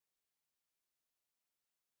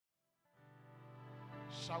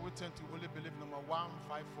Shall we turn to Holy Belief number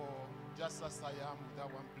 154, just as I am, with that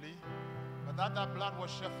one plea? But that blood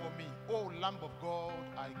was shed for me. Oh, Lamb of God,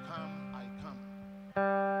 I come, I come.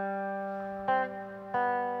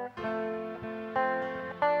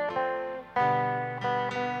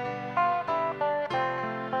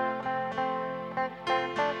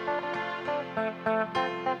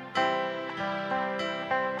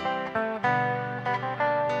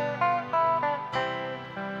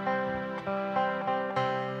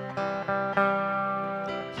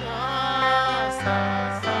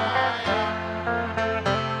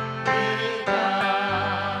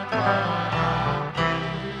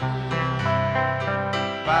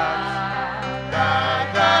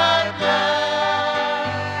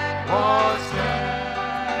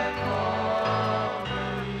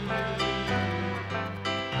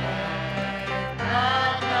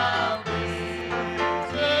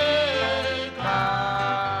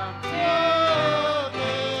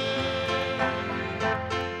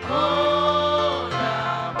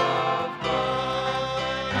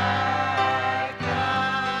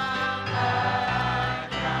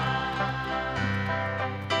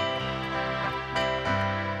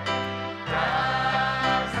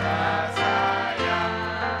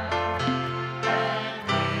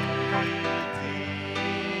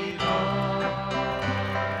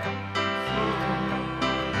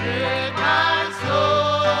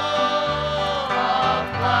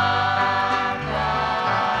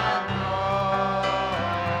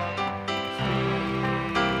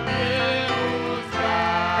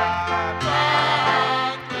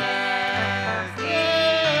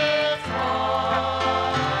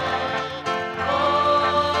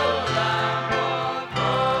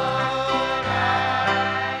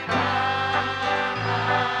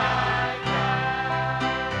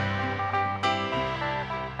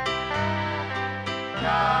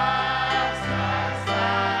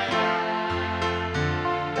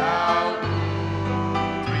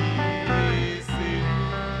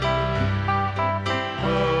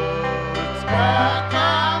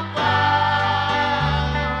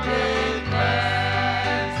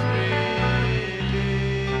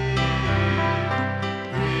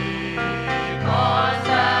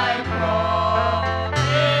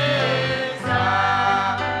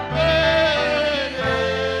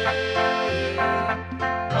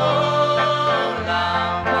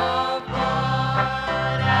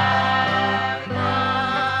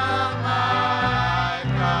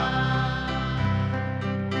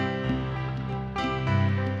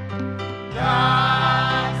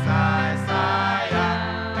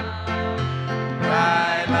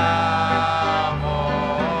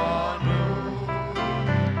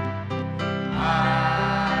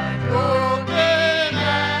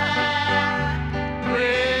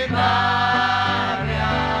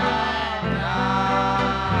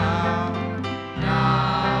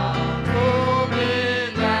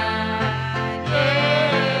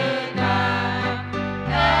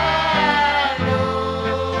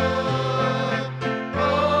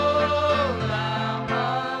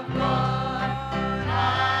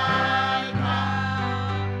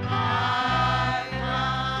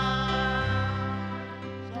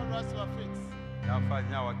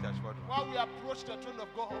 While we approach the throne of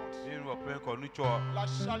God, like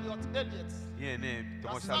Charlotte Elliott,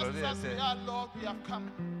 as we are, Lord, we have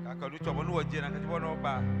come.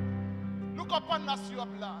 Look upon us, your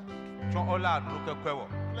blood.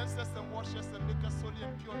 Cleanse us and wash us and make us holy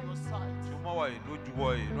and pure in your sight.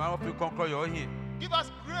 Give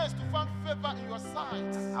us grace to find favor in your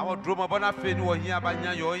sight.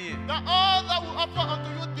 That all that we offer unto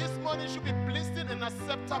you this morning should be pleasing and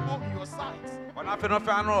acceptable in your sight.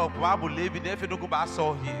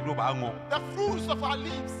 The fruits of our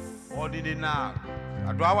lips,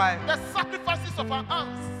 the sacrifices of our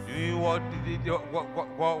hands,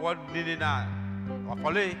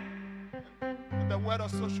 and the word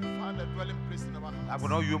also should find a dwelling place in our hearts.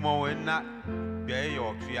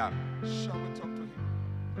 Shall we talk to him?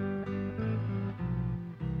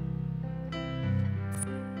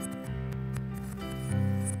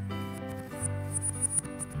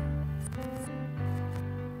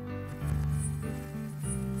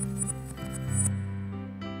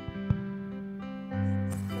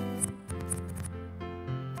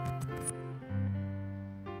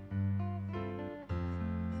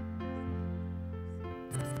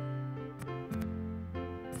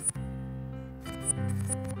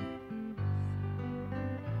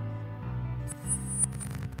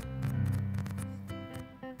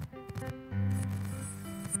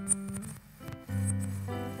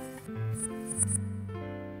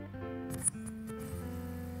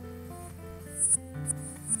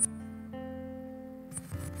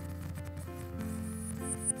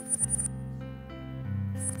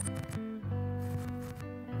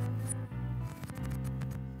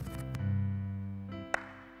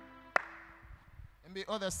 And may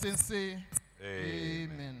other saints say,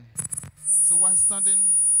 Amen. So while standing,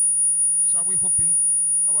 shall we open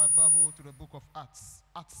our Bible to the book of Acts,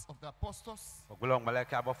 Acts of the Apostles,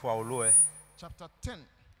 chapter 10,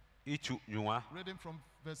 reading from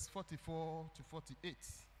verse 44 to 48.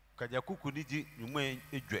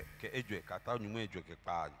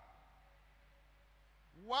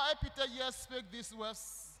 While Peter yet spake these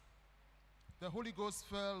words, the Holy Ghost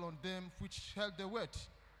fell on them which held the word.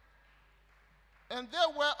 And they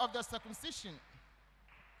were of the circumcision,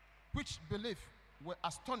 which believed were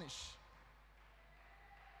astonished.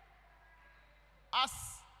 As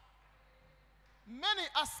many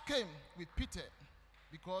as came with Peter,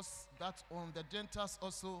 because that on the Gentiles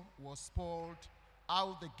also was poured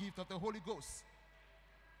out the gift of the Holy Ghost.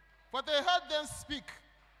 For they heard them speak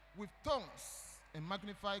with tongues and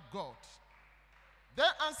magnify God.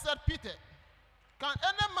 Then answered Peter, Can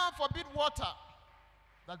any man forbid water,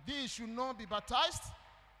 that these should not be baptized,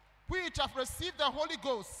 which have received the Holy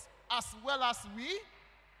Ghost as well as we?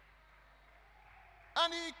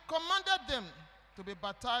 And he commanded them to be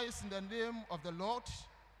baptized in the name of the Lord.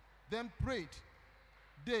 Then prayed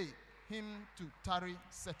they him to tarry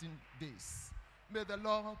certain days. May the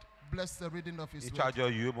Lord bless the reading of his word.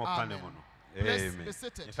 Amen. Please be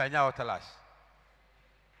seated.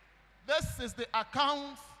 This is the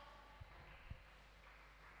account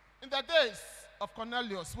in the days of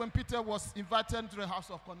Cornelius, when Peter was invited to the house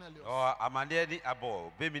of Cornelius. He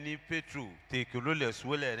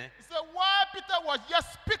said, while Peter was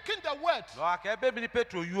just speaking the word, the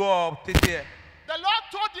Lord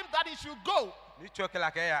told him that he should go.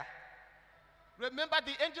 Remember,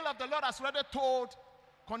 the angel of the Lord has already told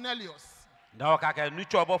Cornelius, I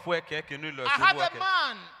have a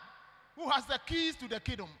man who has the keys to the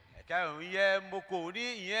kingdom.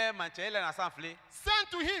 Send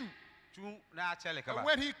to him. And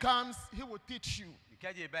when he comes, he will teach you. He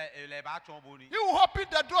will open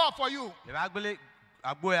the door for you.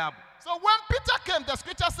 So when Peter came, the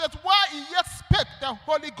scripture says, while he yet spake, the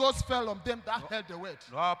Holy Ghost fell on them that heard the word.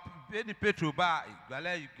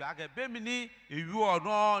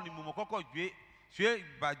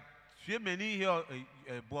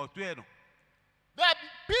 The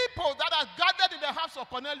people that are gathered in the house of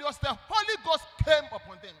Cornelius, the Holy Ghost came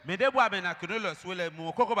upon them. Remember,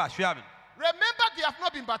 they have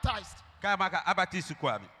not been baptized. But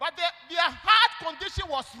their heart condition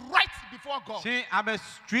was right before God.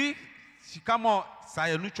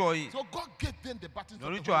 So God gave them the baptism of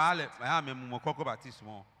the Holy Spirit.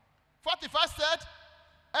 45 said,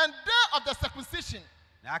 and they of the circumcision,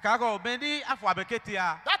 that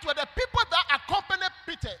were the people that accompanied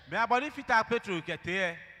Peter,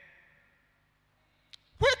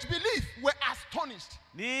 which believe were astonished.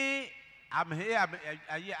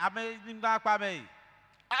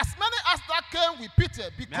 As many as that came with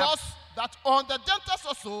Peter, because that on the Gentiles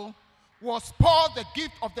also was poured the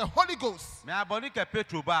gift of the Holy Ghost.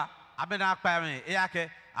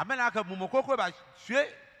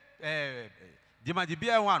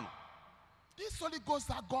 This Holy Ghost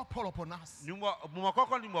that God poured upon us. And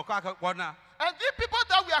these people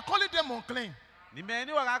that we are calling them unclean,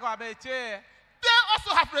 they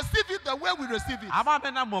also have received it the way we receive it.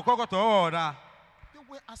 They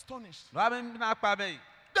were astonished.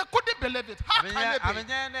 They couldn't believe it. How can they be?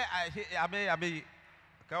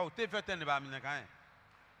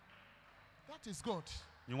 That is God.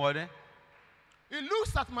 He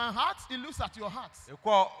looks at my heart, he looks at your heart.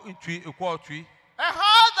 A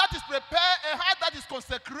heart that is prepared, a heart that is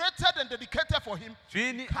consecrated and dedicated for him,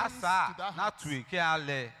 comes to that heart.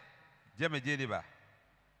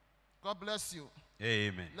 God bless you.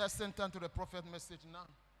 Amen. Let's enter into the prophet message now.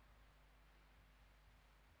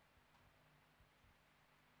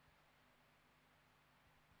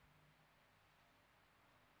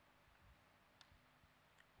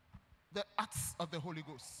 The acts of the Holy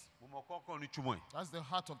Ghost. That's the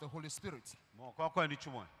heart of the Holy Spirit.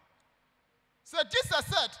 So Jesus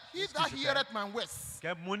said, he that heareth my words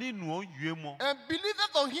and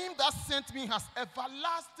believeth on him that sent me has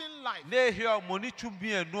everlasting life.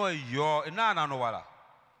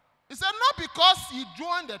 He said, not because he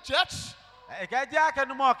joined the church,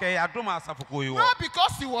 not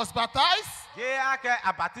because he was baptized,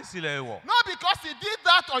 not because he did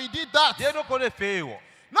that or he did that,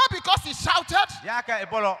 not because he shouted,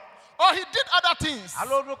 or he did other things.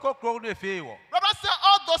 Robert said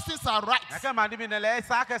all those things are right.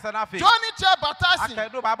 Joining church, baptizing,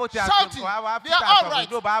 shouting, they are all right.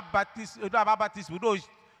 But he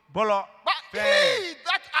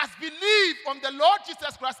that has believed on the Lord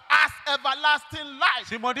Jesus Christ has everlasting life.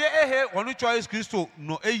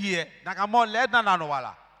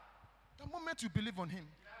 The moment you believe on him,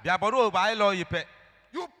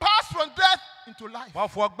 you pass from death into life.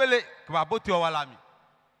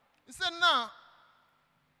 He said, now,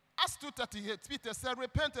 Acts 2:38, Peter said,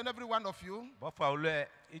 repent and every one of you,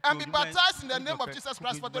 and be baptized in the name of Jesus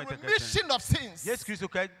Christ for the remission of sins.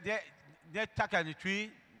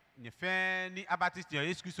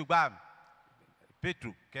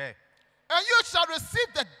 And you shall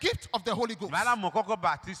receive the gift of the Holy Ghost. Remember,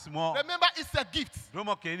 it's a gift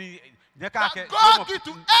that God gives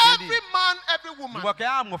to every man, every woman.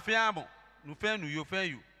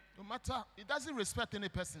 No matter, it doesn't respect any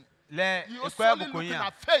person. You are solely looking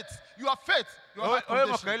at faith. Your faith, your heart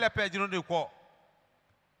condition.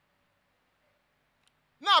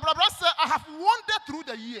 Now, brother said, I have wandered through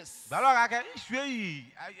the years.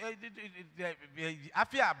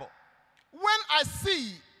 When I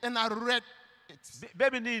see and I read it,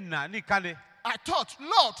 I thought,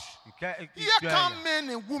 Lord, here come men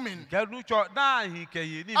and women. I have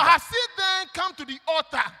seen them come to the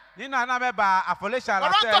altar. But I'm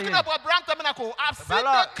talking about Abraham Tabernacle. I've seen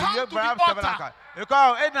them come to the altar. Kneel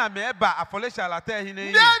down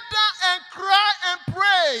and cry and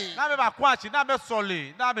pray.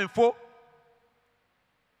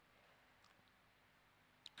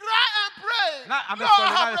 Cry and pray. Lord,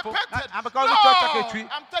 I have repented. Lord,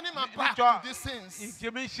 I'm turning my back to these sins. Go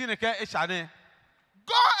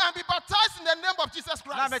and be baptized in the name of Jesus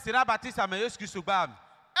Christ.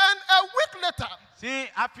 And a week later,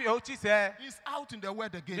 he's out in the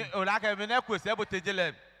world again. He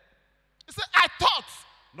said, I thought,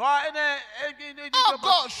 oh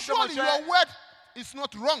God, surely your word is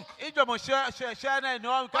not wrong. But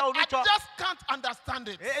I just can't understand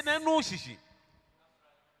it.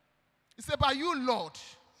 He said, by you, Lord,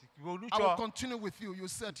 I will continue with you. You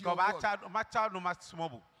said your word.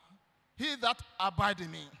 He that abide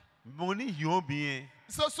in me.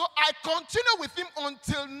 So I continue with him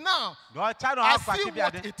until now. I see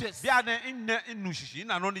what it is.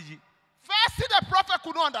 First, the prophet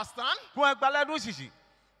could not understand.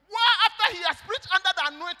 Why, after he has preached under the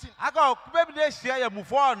anointing, men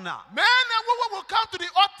and women will come to the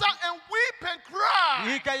altar and weep and cry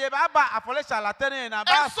and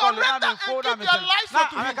surrender and give their lives to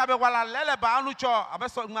him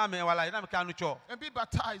and be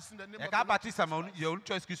baptized in the name of the Lord.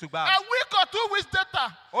 A week or 2 weeks later,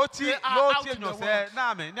 they are out in the world.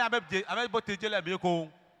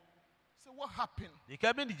 So what happened? He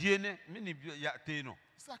said,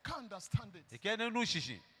 I can't understand it.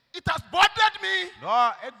 It has bothered me. It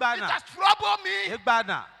has troubled me.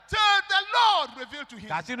 Till the Lord revealed to him.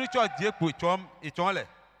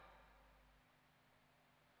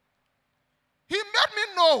 He made me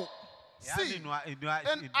know. See, and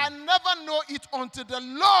I never know it until the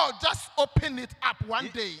Lord just opened it up one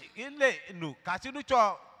day. And there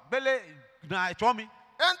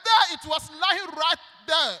it was lying right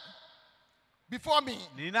there before me.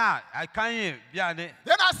 Then I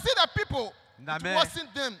see the people. It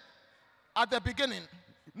wasn't them at the beginning.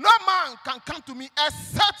 No man can come to me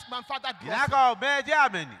except my Father draws him.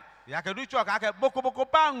 It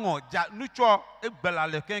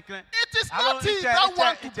is not he that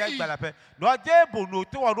wants to be.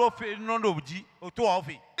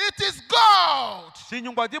 It is God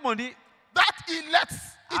that he lets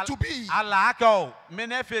it to be.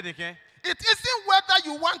 It isn't whether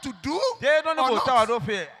you want to do or not.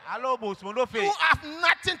 You have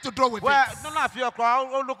nothing to do with it.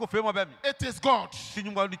 It is God.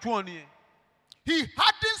 He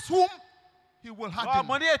hardens whom he will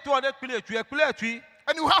harden.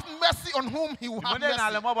 And you have mercy on whom he will have mercy.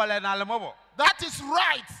 That is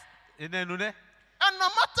right. And no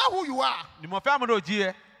matter who you are,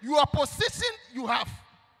 your position you have.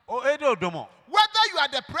 Whether you are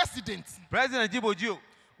the president,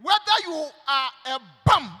 whether you are a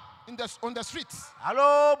bum on the streets,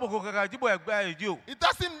 it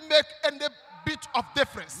doesn't make any bit of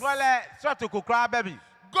difference. God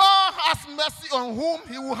has mercy on whom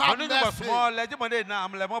he will have mercy. He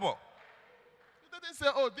didn't say,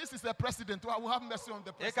 oh, this is a president, I will have mercy on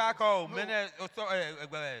the president. No.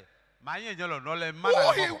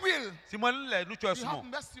 Who he will, he have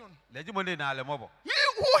mercy on.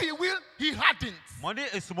 Who he will, he hadn't.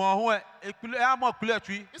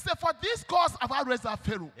 He said, for this cause have I reserved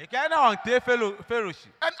Pharaoh. And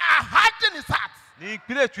I hardened his heart. I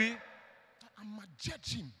might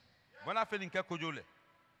judge him.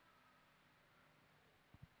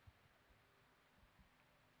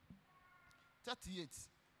 38.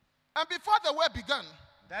 And before the war began,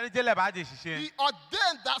 he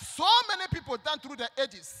ordained that so many people down through the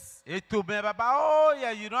ages who they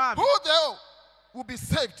will be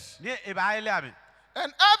saved. And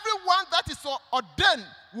everyone that is ordained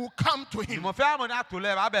will come to him.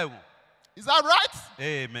 Is that right?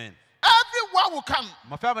 Amen. Everyone will come.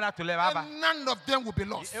 And None of them will be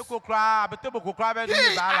lost. He has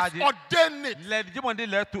ordained it.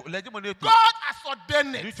 God has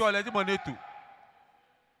ordained it.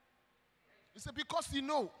 He said, because he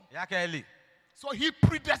knows. So he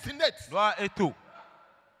predestinates.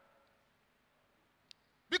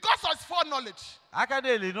 Because of his foreknowledge.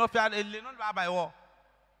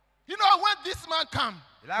 You know when this man come,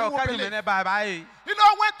 he will believe. You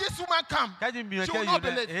know when this woman come, she will not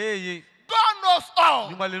believe. God knows all.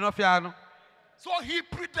 So he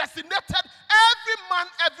predestinated every man,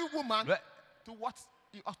 every woman to what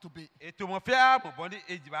he ought to be.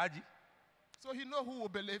 So he knows who will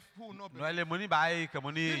believe, who will not believe. He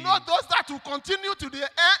knows those that will continue to the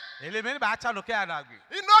end. He knows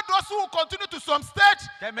those who will continue to some stage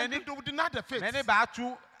and they will deny the faith.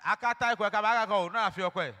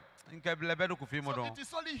 So it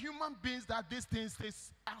is only human beings that these things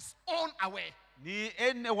is as unaware.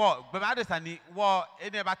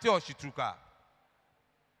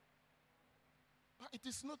 But it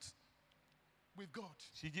is not with God.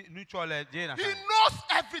 He knows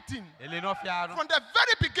everything from the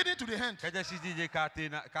very beginning to the end.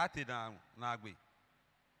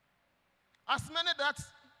 As many that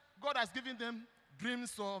God has given them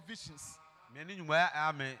dreams or visions. Or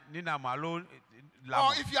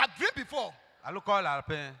if you had dreamed before, you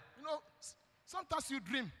know, sometimes you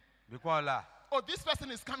dream. Oh, this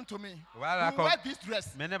person is coming to me. He will wear this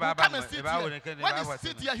dress. He will come and sit here. When he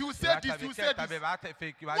sits here, he will say this, he will say this.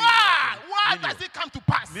 Why does it come to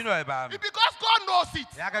pass? It's because God knows it.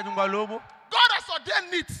 God has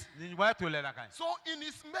ordained it. So in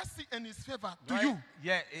his mercy and his favor to you,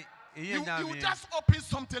 he will just open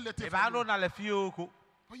something later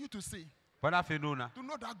for you to see. To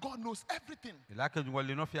know that God knows everything.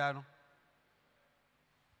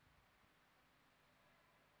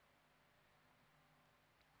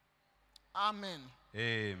 Amen.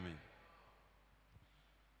 Amen.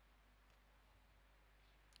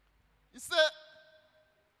 He said,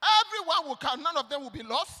 everyone will come, none of them will be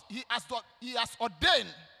lost. He has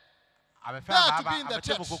ordained there to be in the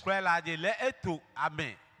church.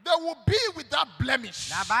 They will be without blemish.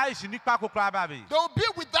 They will be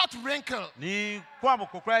without wrinkle. He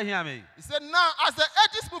said, now as the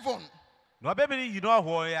ages move on,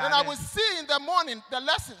 and I will see in the morning the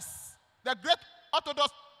lessons, the great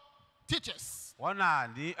Orthodox teachers. They now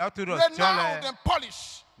then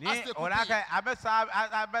polish as they could be.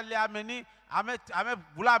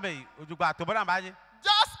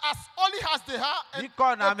 Just as only has they are, and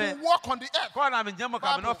they could walk on the earth.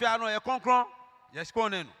 You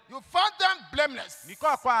found them blameless. They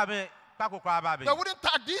wouldn't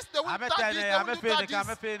touch this, they wouldn't touch this, they wouldn't touch this.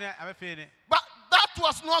 But that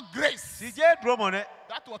was not grace.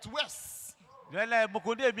 That was worse. We are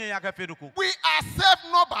saved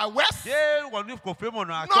not by works, not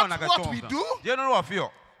what we do.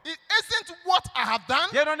 It isn't what I have done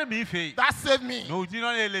that saved me.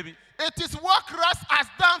 It is what Christ has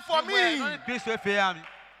done for me.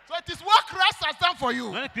 So it is what Christ has done for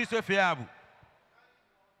you. He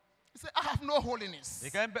said, I have no holiness.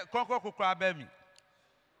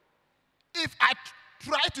 If I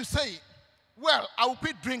try to say, well, I will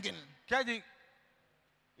quit drinking.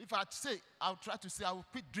 If I say, I'll try to say, I will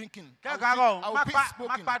quit drinking. I will quit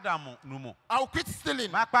smoking. I will quit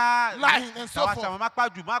stealing, lying, and so forth.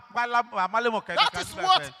 That is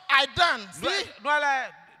what I done. See? No,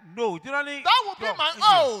 that will be my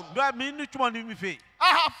own. I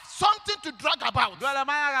have something to drag about.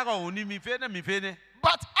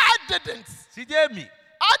 But I didn't.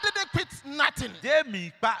 I didn't quit nothing.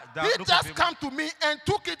 He just came to me and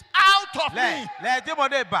took it out of me.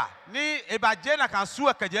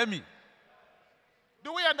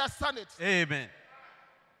 Do we understand it? Amen.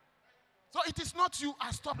 So it is not you.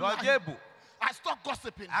 I stop lying. I stop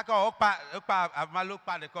gossiping. But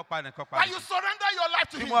you surrender your life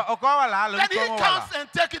to him. Then he comes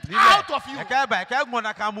and takes it out of you.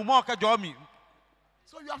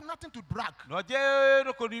 So you have nothing to brag.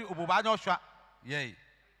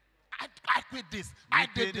 I quit this. I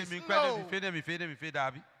did this. No.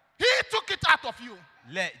 He took it out of you.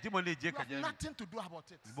 You have nothing to do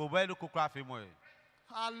about it.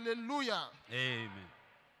 Hallelujah. Amen.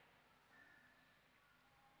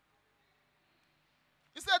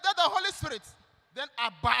 He said that the Holy Spirit then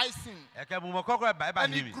abides him.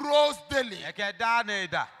 And he grows daily,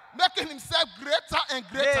 making himself greater and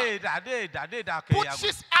greater.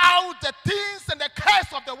 Pushes out the things and the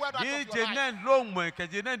curse of the world out of your life.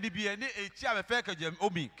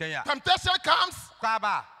 Temptation comes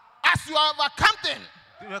as you are overcome them.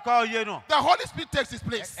 the Holy Spirit takes his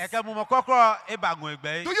place. Do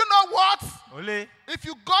Do you know what? If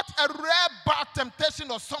you got a rare bad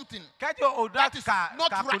temptation or something, that is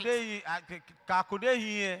not right. He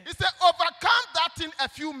said, overcome that in a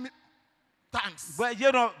few times.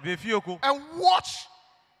 And watch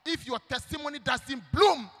if your testimony doesn't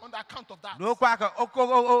bloom on the account of that.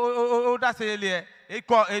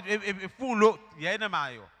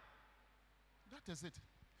 That is it.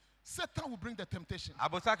 Satan will bring the temptation.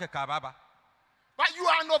 But you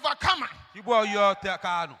are an overcomer.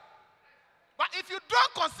 But if you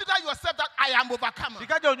don't consider yourself that I am overcomer, you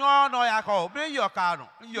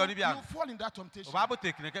fall in that temptation.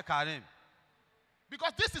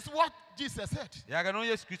 Because this is what Jesus said.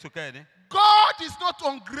 God is not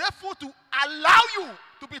ungrateful to allow you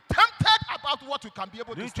to be tempted about what you can be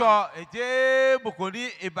able to stand.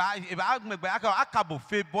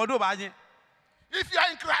 If you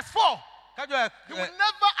are in class 4, he will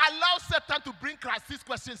never allow Satan to bring class 6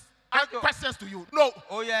 questions to you. No.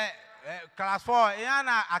 Oh yeah, class 4.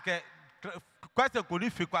 Question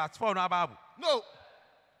No.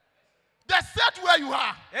 They set where you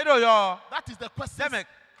are. That is the question.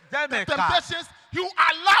 The temptations you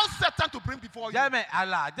allow Satan to bring before you. And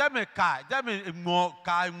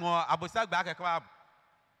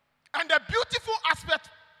the beautiful aspect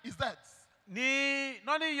is that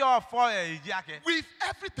with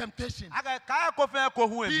every temptation, he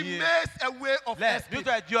makes a way of escape.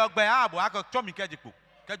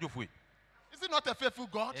 Is it not a faithful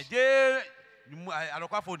God?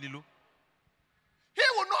 He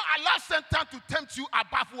will not allow Satan to tempt you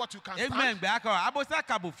above what you can stand. Then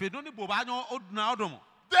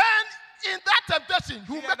in that temptation,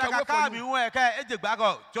 he will make a way for you.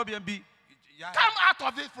 Come out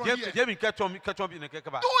of it from here. Do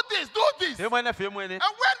this, do this. And when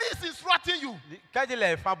he's instructing you,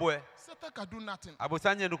 Satan can do nothing.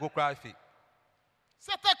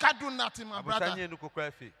 Satan can do nothing, my brother.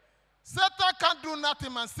 Satan can do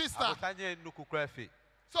nothing, my sister.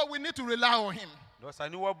 So we need to rely on him.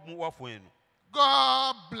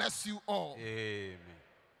 God bless you all. Amen.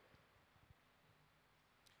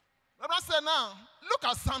 Let us say now, look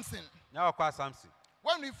at Samson.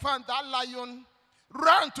 When we found that lion,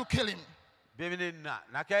 ran to kill him. And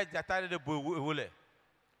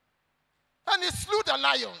he slew the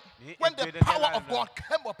lion when the power of God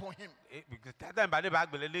came upon him.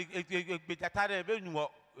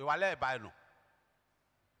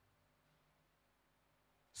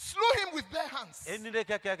 Slew him with bare hands. He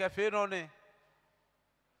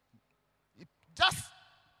just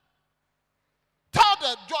tore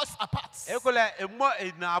the jaws apart. He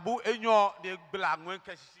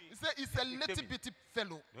said he's a little bitty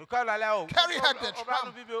fellow. Carry-headed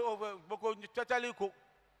ram.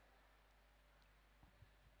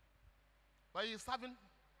 But he's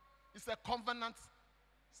a covenant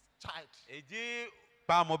child.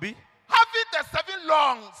 Having the 7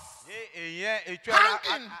 lungs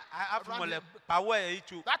hanging around him.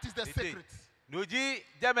 That is the secret.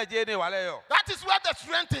 That is where the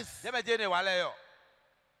strength is.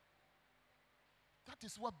 That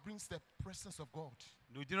is what brings the presence of God.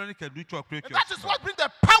 And that is what brings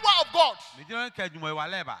the power of God.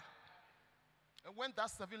 And when that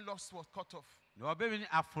 7 lungs was cut off,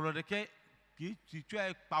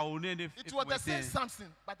 it was the same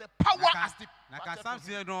Samson, but the power has departed.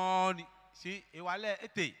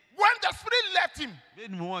 When the spirit left him, he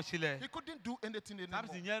couldn't do anything anymore.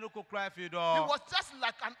 He was just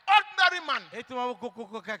like an ordinary man.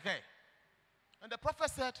 And the prophet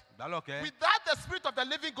said, without the spirit of the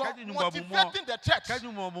living God motivating the church,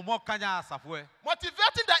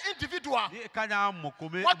 motivating the individual,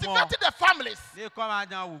 motivating the families,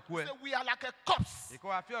 we are like a corpse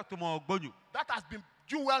that has been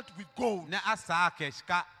jeweled with gold.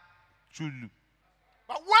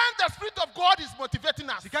 But when the Spirit of God is motivating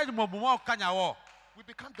us, we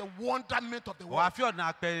become the wonderment of the world. He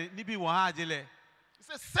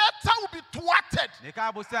says, Satan will be thwarted. Every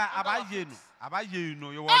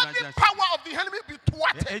power of the enemy will be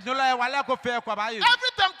thwarted. Every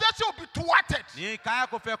temptation will be thwarted.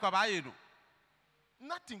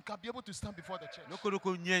 Nothing can be able to stand before the church.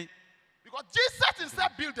 Because Jesus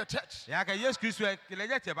himself built the church. He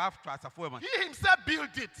himself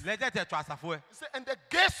built it. He said, and the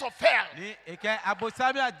gates of hell, they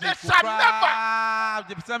shall never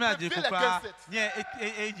prevail against it.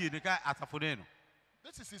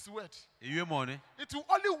 This is his word. It will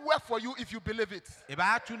only work for you if you believe it. It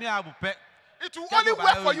will only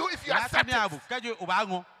work for you if you accept it.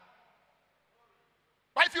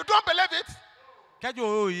 But if you don't believe it,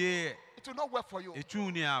 it will not work for you.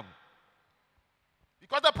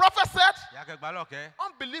 Because the prophet said, Ya ke gbalo ke.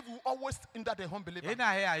 unbelief will always hinder the unbeliever.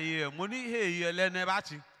 Ina he aye moni he ye le ne ba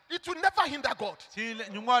chi. It will never hinder God. Ti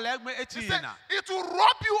nyungo le me He echi said, na. it will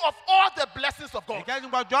rob you of all the blessings of God. Ike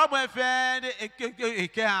nyungo job e fe de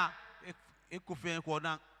eke ha ekufe ko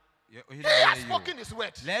na. He has spoken his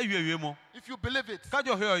word. Le ewie mo. If you believe it, Ka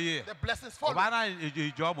jo he oye. the blessings follow. Oba na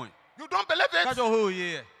job mo. You don't believe Ka it, jo he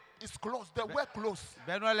oye. it's close. The word close.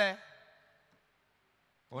 Benole.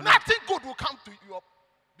 Nothing good will come to you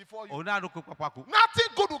before you. Ona no ko papaku. Nothing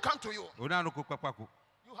good will come to you. Ona no ko papaku.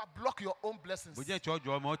 You have blocked your own blessings. Bo je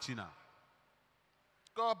chojo mo chi na.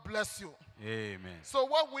 God bless you. Amen. So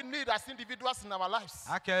what we need as individuals in our lives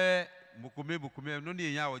Ake mukume no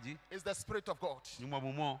ni yan oji. is the Spirit of God.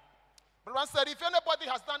 Nyumo. But one said, if anybody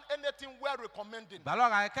has done anything well recommending, Balo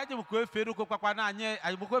ga ka je muko fedo ko papa na anye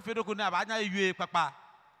muko fedo ko na ba anya ewie papa.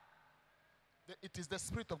 it is the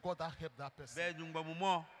Spirit of God that helped that person. Be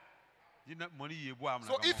nyumo. Jina money ye bu am na.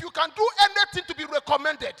 So if you can do anything to be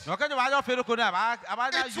recommended, No ka je ba anya fedo ko na ba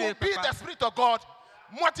anya it will ewie be papa. the Spirit of God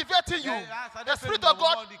motivating you, the Spirit of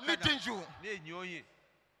God leading you.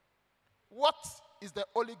 What is the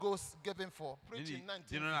Holy Ghost given for? Preaching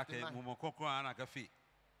 1959.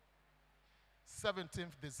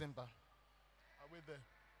 17th December. Are we there?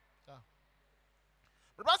 Yeah.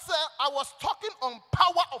 The Bible said, I was talking on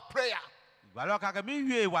power of prayer.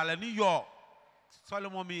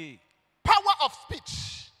 Power of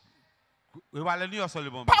speech.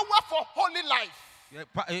 Power for holy life.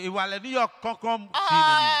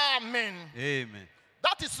 Amen. Amen.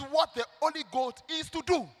 That is what the Holy Ghost is to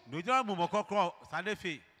do. You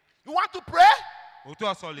want to pray? He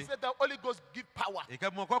said the Holy Ghost give power.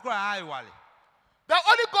 The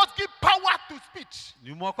Holy Ghost give power to speech.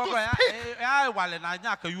 To speak.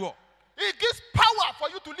 He gives power for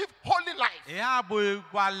you to live holy life.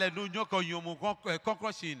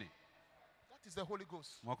 That is the Holy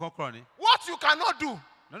Ghost. What you cannot do,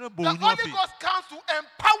 the Holy Ghost comes to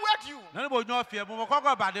empower you.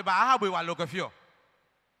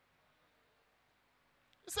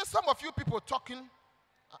 He says some of you people talking,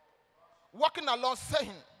 walking along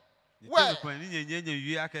saying, well,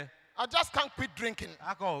 I just can't quit drinking.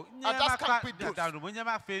 I just can't quit this.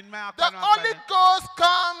 The Holy Ghost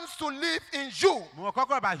comes to live in you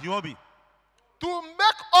to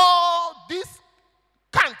make all these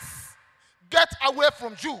cants get away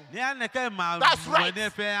from you. That's right.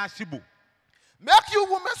 Make you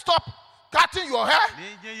women stop cutting your hair.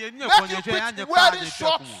 Make you quit wearing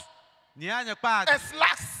shorts and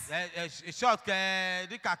slacks.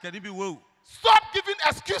 Stop giving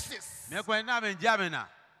excuses.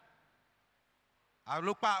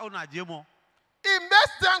 It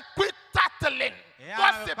makes them quit tattling,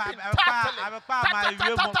 gossiping, tattling.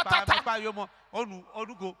 No.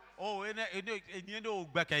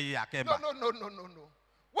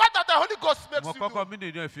 What does the Holy Ghost makes you do? It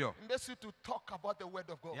makes you to talk about the word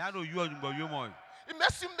of God. It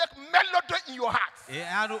makes you make melody in your heart.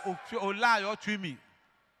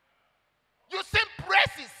 You sing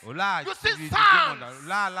praises. You sing psalms.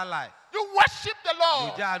 You worship the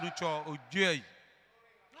Lord.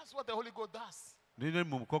 That's what the Holy Ghost does.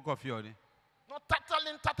 Not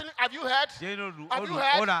tattling. Have you heard? Have you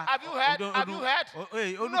heard?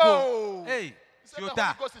 No. He said the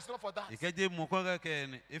Holy Ghost is not for that.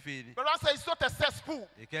 But I say it's not a cesspool.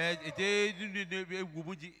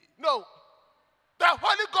 No. The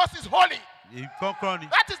Holy Ghost is holy.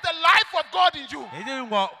 That is the life of God in you.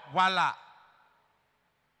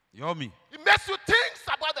 It makes you think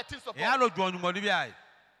about the things of God.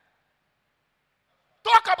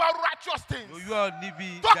 Talk about righteous things.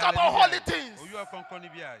 Talk about holy things.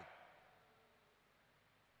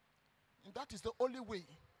 And that is the only way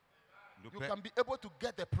you can be able to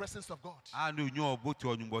get the presence of God.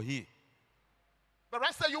 But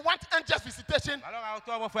I say you want angels visitation. He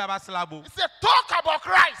said, talk about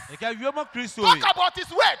Christ. Talk about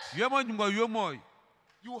His word.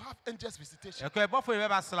 You have angels visitation. But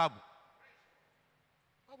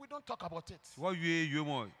we don't talk about it. But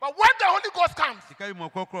when the Holy Ghost comes, He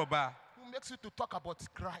makes you to talk about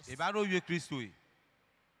Christ.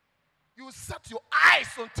 You set your eyes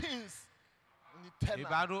on things eternal.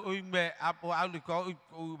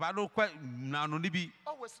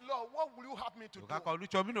 Always, Lord, what will you have me to do?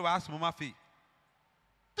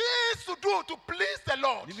 Things to do to please the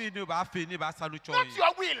Lord. Not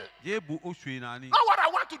your will. Not what I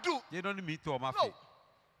want to do. No.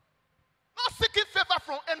 Not seeking favor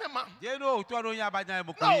from any man. No.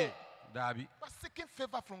 But seeking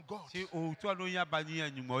favor from God.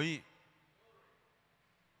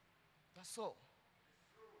 That's all.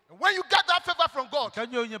 And when you get that favor from God,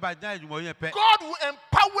 Can you by night? God will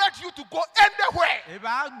empower you to go anywhere.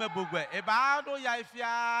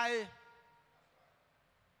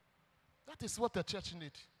 That is what the church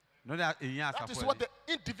needs. That is what the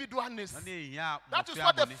individual needs. That is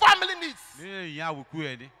what the family needs.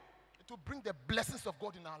 To bring the blessings of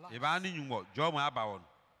God in our lives.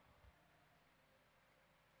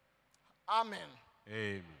 Amen.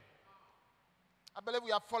 Amen. I believe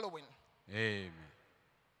we are following. Amen.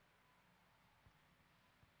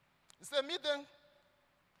 He said, meet them,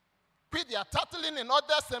 quit their tattling and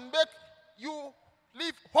others and make you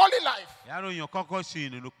live holy life. It will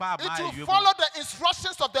follow the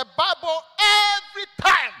instructions of the Bible every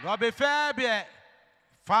time.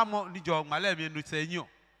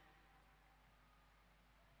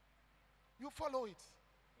 You follow it.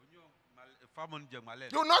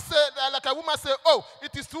 You will not say, like a woman say, oh,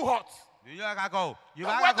 it is too hot. The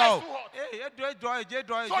weather is too hot.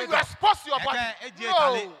 So you expose your body.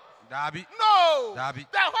 No. The Holy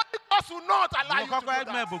Ghost will not allow you to do that.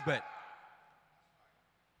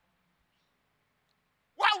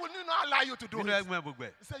 Why will he not allow you to do it?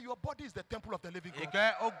 He said your body is the temple of the living God.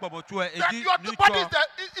 That your body is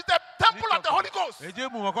the temple of the Holy Ghost.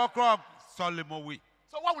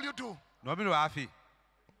 So what will you do?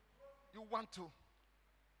 You want to.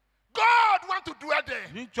 God wants to dwell there.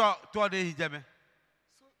 So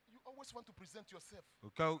you always want to present yourself. For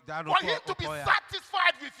him to be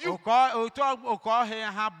satisfied with you.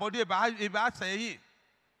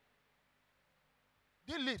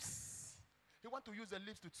 The lips. He wants to use the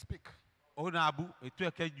lips to speak.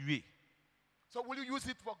 So will you use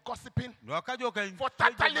it for gossiping? For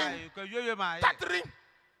tattling?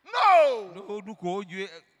 No!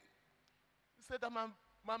 He said that my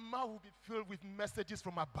mouth will be filled with messages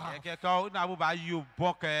from above.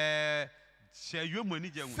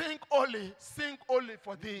 Sing only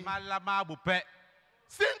for thee.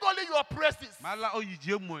 Sing only your praises.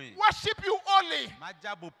 Worship you only.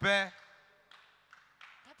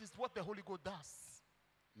 That is what the Holy Ghost does.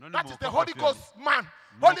 That is the Holy Ghost man,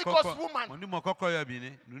 Holy Ghost woman.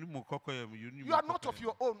 You are not of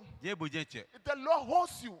your own. The Lord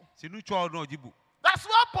holds you. That's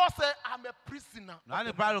why Paul said, I'm a prisoner.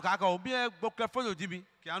 You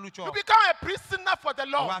become a prisoner for the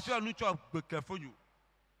Lord. So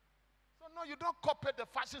no, you don't copy the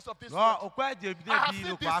fashions of this world. I have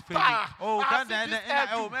seen this star. I have seen this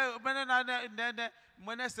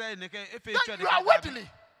then you are worldly.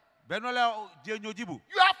 You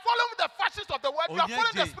are following the fashions of the world. You are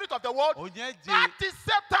following the spirit of the world. That is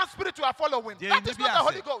Satan's spirit you are following. That is not the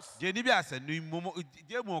Holy Ghost.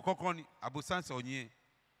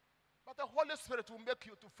 But the Holy Spirit will make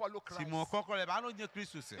you to follow Christ. It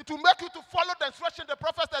will make you to follow the instructions, the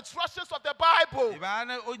prophets, the instructions of the Bible.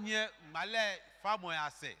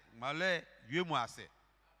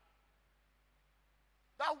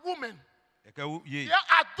 That woman, they are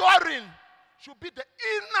adoring. Should be the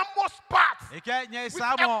innermost part with a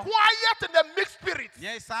quiet and a mixed spirit,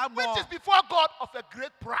 which is before God of a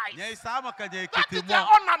great price. That is the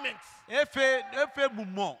ornament. That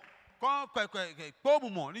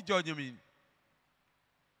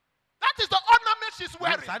is the ornament she's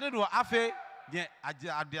wearing. Not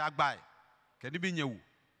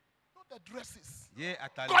the dresses.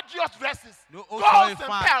 Gorgeous dresses. Golds and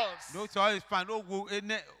pearls.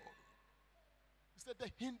 He said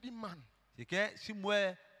the Hindi man. That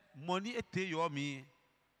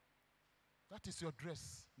is your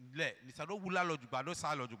dress. You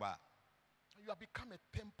have become a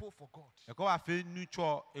temple for God.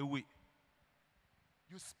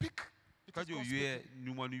 You speak.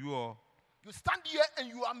 You stand here and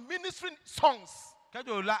you are ministering songs.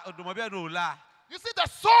 You see the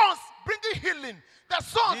songs bringing healing. The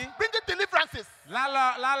songs bringing deliverances.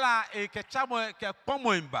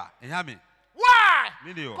 Why?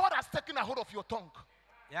 God has taken a hold of your tongue.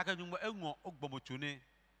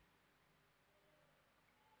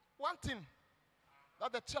 One thing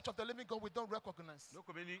that the church of the living God we don't recognize.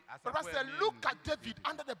 But I said, look at David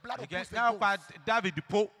under the blood of bulls and goats.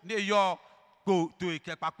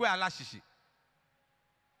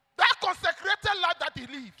 That consecrated life that he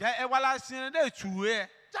lived. Just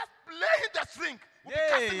playing the string will be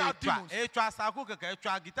casting out demons.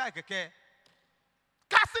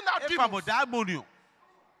 Casting out demons.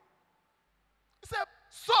 He said,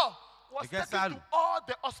 Saul was taken to all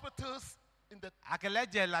the hospitals in the. All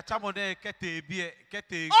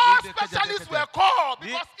specialists were called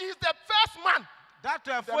because he's the first man.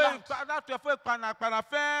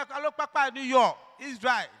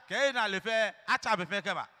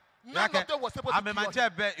 None of them was able to cure him.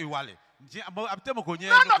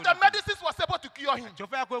 None of the medicines was able to cure him.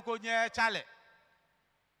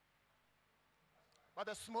 But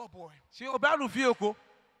a small boy.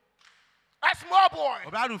 A small boy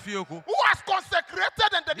who has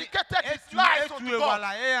consecrated and dedicated his life to God.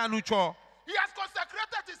 He has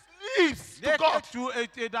consecrated his lips to God.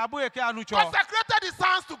 Consecrated his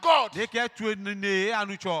hands to God.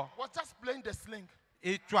 Was just playing the sling.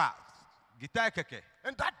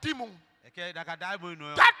 And that demon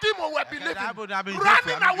were believing,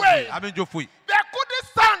 running away. They couldn't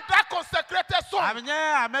stand that consecrated song.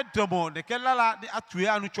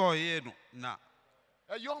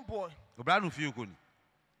 A young boy,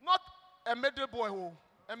 not a middle boy,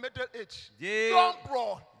 a middle age, young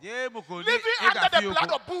bro, living under the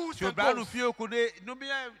blood of bulls and goats. And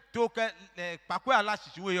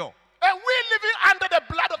we living under the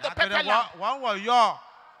blood of the perfect lamb.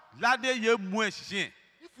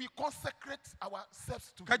 If we consecrate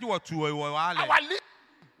ourselves to him,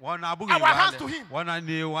 our hands to him,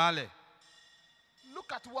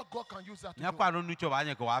 look at what God can use that to do.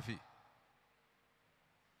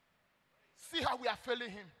 See how we are failing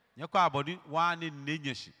him. We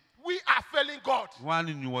are failing God.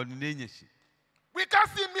 We can't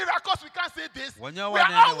see miracles, we can't see this. We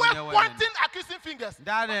are always pointing, accusing fingers.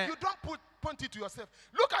 You don't point it to yourself.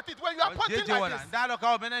 Look at it when you are pointing like this.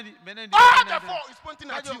 All the four is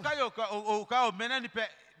pointing at you.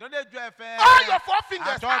 All your four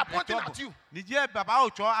fingers are pointing at you.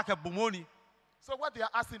 So what they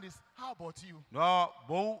are asking is, how about you? How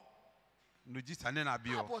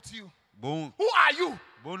about you? Who are you?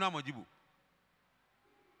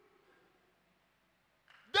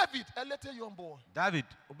 David, a little young boy.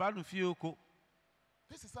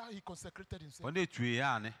 This is how he consecrated himself.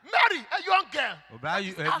 Mary, a young girl.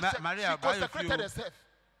 She consecrated herself.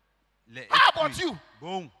 How about you?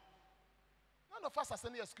 None of us has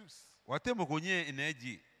any excuse.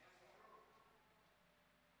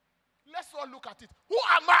 Let's all look at it. Who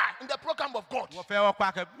am I in the program of God? In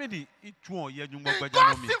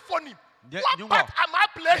God's symphony, what part am I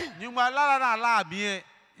playing?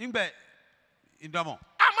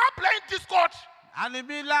 Am I playing discord?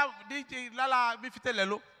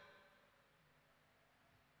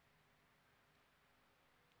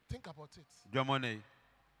 Think about it.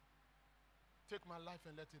 Take my life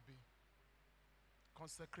and let it be.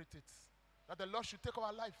 Consecrate it. That the Lord should take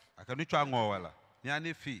our life.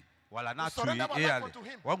 Surrender our life unto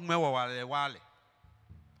him.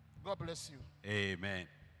 God bless you. Amen.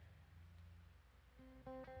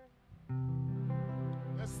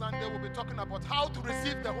 Next Sunday we'll be talking about how to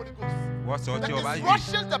receive the Holy Ghost. The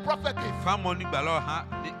instructions the prophet gave. From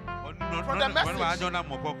the message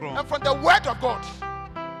and from the word of God.